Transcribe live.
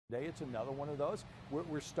Today it's another one of those.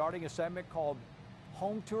 We're starting a segment called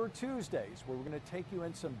Home Tour Tuesdays, where we're going to take you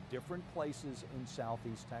in some different places in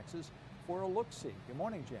Southeast Texas for a look-see. Good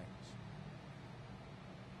morning, James.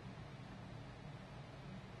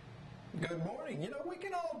 Good morning. You know, we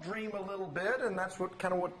can all dream a little bit, and that's what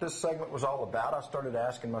this segment was all about. I started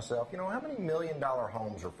asking myself, you know, how many million-dollar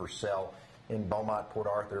homes are for sale in Beaumont, Port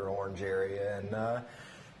Arthur, Orange area? And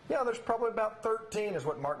yeah, there's probably about 13 is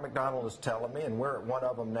what Mark McDonald is telling me, and we're at one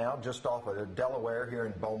of them now, just off of Delaware here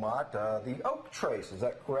in Beaumont. The Oak Trace, is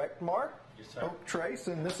that correct, Mark? Yes, sir. Oak Trace,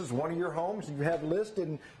 and this is one of your homes you have listed.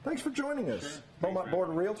 And thanks for joining us. Sure. Beaumont Board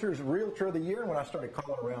of Realtors, Realtor of the Year. And when I started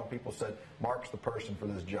calling around, people said, Mark's the person for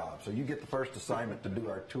this job. So you get the first assignment to do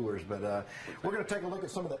our tours. But we're going to take a look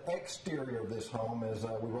at some of the exterior of this home as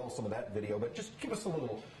we roll some of that video. But just give us a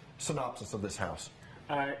little synopsis of this house.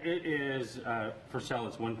 It is for sale.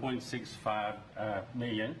 It's 1.65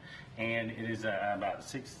 million, and it is about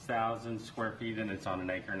 6,000 square feet, and it's on an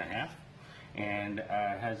acre and a half, and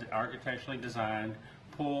has architecturally designed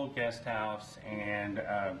pool, guest house, and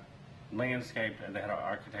landscape. They had an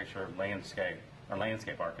architecture landscape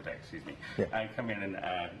architect, excuse me, come in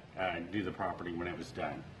and do the property when it was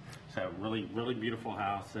done. So really, really beautiful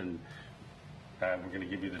house, and we're going to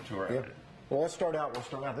give you the tour of it. Well, let's start out.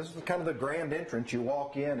 This is kind of the grand entrance. You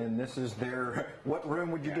walk in, and this is their. What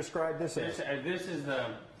room would you describe this as? This is the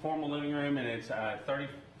formal living room, and it's 30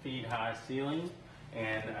 feet high ceiling,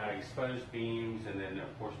 and exposed beams, and then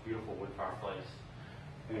of course beautiful wood fireplace,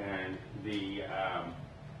 and the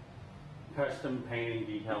custom painting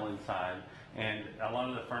detail inside, and a lot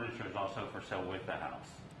of the furniture is also for sale with the house.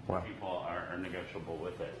 Wow. People are negotiable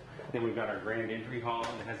with it. Then we've got our grand entry hall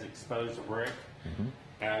that has exposed brick.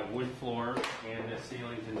 Wood floors, and the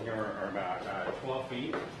ceilings in here are about 12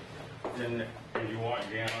 feet. Then as you walk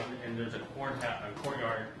down, and there's a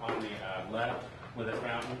courtyard on the left with a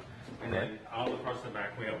fountain, and then all across the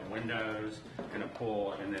back we have windows and a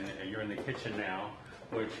pool, and then you're in the kitchen now,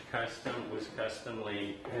 which was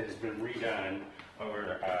customly has been redone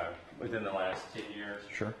over within the last 10 years.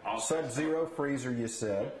 Sure. Sub-zero freezer, you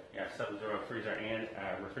said. Yeah, sub-zero freezer and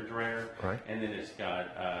refrigerator. Right. And then it's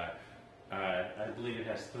got I believe it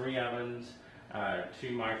has 3 ovens,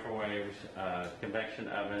 2 microwaves, convection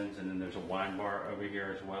ovens, and then there's a wine bar over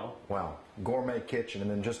here as well. Wow, gourmet kitchen, and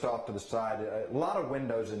then just off to the side, a lot of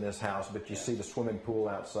windows in this house, but you see the swimming pool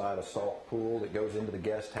outside, a salt pool that goes into the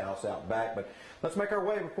guest house out back. But let's make our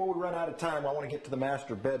way before we run out of time. I want to get to the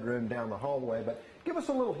master bedroom down the hallway, but give us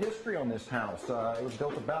a little history on this house. It was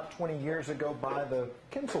built about 20 years ago by the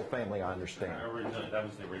Kinsel family, I understand. That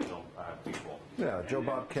was the original people. Yeah, Joe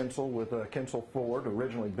Bob Kinsel with Kinsel Ford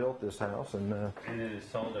originally built this house, and then it's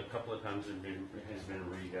sold a couple of times and has been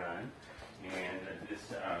redone. And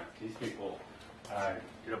these people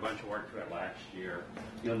did a bunch of work to it last year.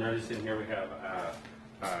 You'll notice in here we have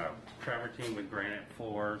travertine with granite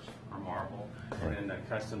floors or marble, and then the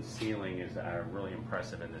custom ceiling is really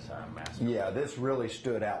impressive in this master. Yeah, this really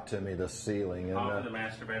stood out to me, the ceiling. And, off of the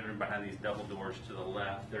master bedroom, behind these double doors to the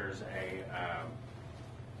left, there's a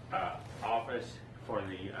office for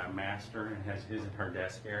the master, and has his and her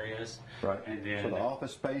desk areas. Right. And then so the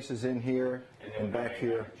office space is in here, and back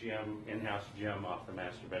here. In-house gym off the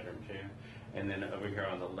master bedroom too. And then over here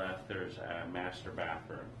on the left, there's a master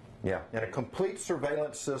bathroom. Yeah, and a complete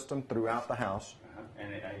surveillance system throughout the house.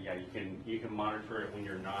 And yeah, you can monitor it when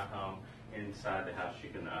you're not home. Inside the house, you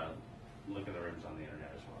can look at the rooms on the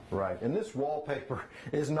internet as well. Right, and this wallpaper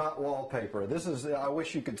is not wallpaper. This is, I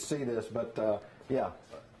wish you could see this, but yeah,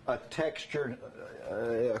 a textured,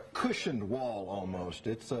 a cushioned wall almost.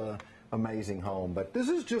 It's an amazing home, but this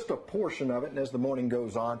is just a portion of it, and as the morning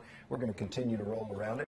goes on, we're going to continue to roll around it.